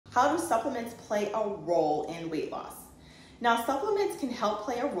How do supplements play a role in weight loss? Now, supplements can help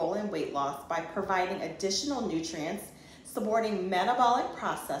play a role in weight loss by providing additional nutrients, supporting metabolic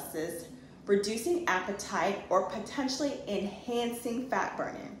processes, reducing appetite, or potentially enhancing fat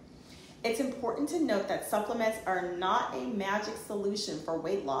burning. It's important to note that supplements are not a magic solution for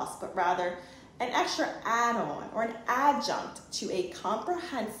weight loss, but rather an extra add-on or an adjunct to a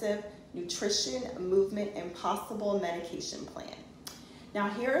comprehensive nutrition, movement, and possible medication plan. Now,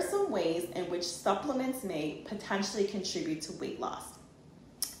 here are some ways in which supplements may potentially contribute to weight loss.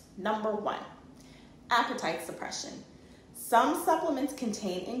 Number 1, appetite suppression. Some supplements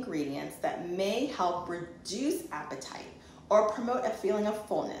contain ingredients that may help reduce appetite or promote a feeling of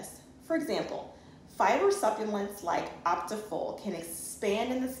fullness. For example, fiber supplements like Optifol can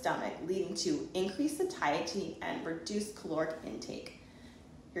expand in the stomach, leading to increased satiety and reduced caloric intake.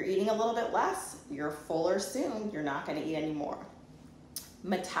 You're eating a little bit less, you're fuller soon, you're not going to eat anymore.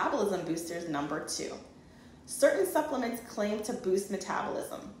 Metabolism boosters, number 2. Certain supplements claim to boost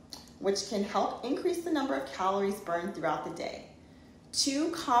metabolism, which can help increase the number of calories burned throughout the day. 2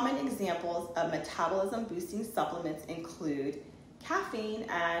 common examples of metabolism boosting supplements include caffeine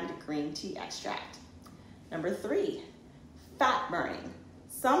and green tea extract. Number 3, fat burning.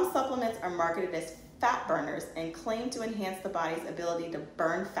 Some supplements are marketed as fat burners and claim to enhance the body's ability to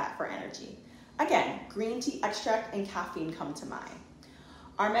burn fat for energy. Again, green tea extract and caffeine come to mind.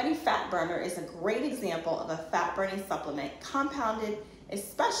 Our Fat Burner is a great example of a fat-burning supplement compounded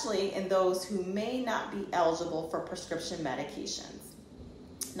especially in those who may not be eligible for prescription medications.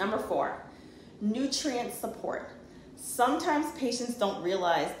 Number 4, nutrient support. Sometimes patients don't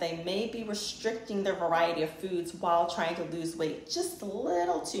realize they may be restricting their variety of foods while trying to lose weight just a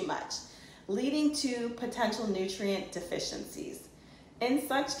little too much, leading to potential nutrient deficiencies. In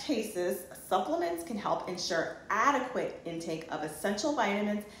such cases, supplements can help ensure adequate intake of essential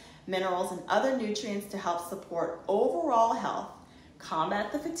vitamins, minerals, and other nutrients to help support overall health,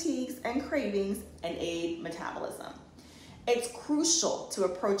 combat the fatigues and cravings, and aid metabolism. It's crucial to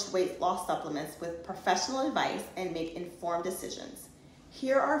approach weight loss supplements with professional advice and make informed decisions.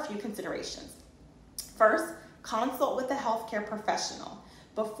 Here are a few considerations. First, consult with a healthcare professional.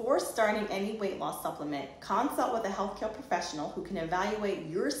 Before starting any weight loss supplement, consult with a healthcare professional who can evaluate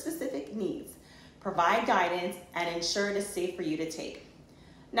your specific needs, provide guidance, and ensure it is safe for you to take.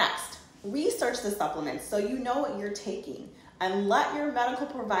 Next, research the supplement so you know what you're taking and let your medical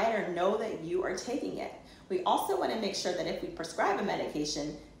provider know that you are taking it. We also want to make sure that if we prescribe a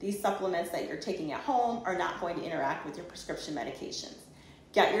medication, these supplements that you're taking at home are not going to interact with your prescription medications.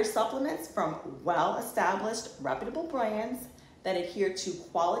 Get your supplements from well-established, reputable brands that adhere to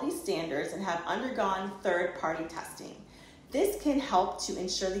quality standards and have undergone third-party testing. This can help to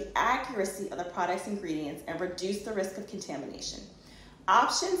ensure the accuracy of the product's ingredients and reduce the risk of contamination.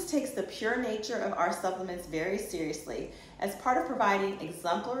 Options takes the pure nature of our supplements very seriously as part of providing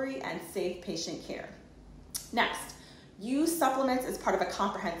exemplary and safe patient care. Next, use supplements as part of a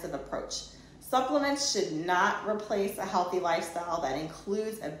comprehensive approach. Supplements should not replace a healthy lifestyle that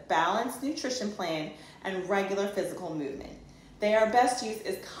includes a balanced nutrition plan and regular physical movement. They are best used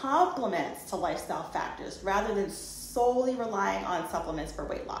as complements to lifestyle factors rather than solely relying on supplements for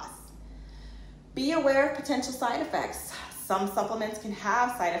weight loss. Be aware of potential side effects. Some supplements can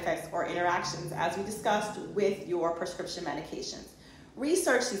have side effects or interactions, as we discussed, with your prescription medications.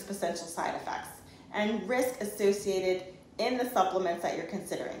 Research these potential side effects and risk associated in the supplements that you're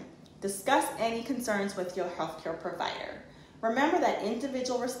considering. Discuss any concerns with your healthcare provider. Remember that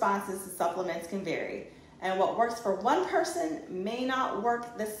individual responses to supplements can vary, and what works for one person may not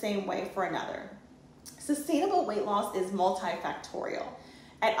work the same way for another. Sustainable weight loss is multifactorial.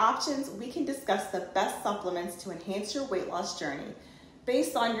 At Options, we can discuss the best supplements to enhance your weight loss journey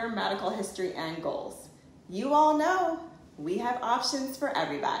based on your medical history and goals. You all know we have options for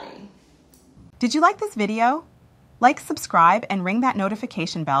everybody. Did you like this video? Like, subscribe, and ring that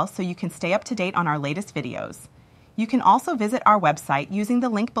notification bell so you can stay up to date on our latest videos. You can also visit our website using the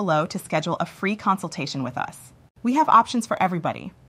link below to schedule a free consultation with us. We have options for everybody.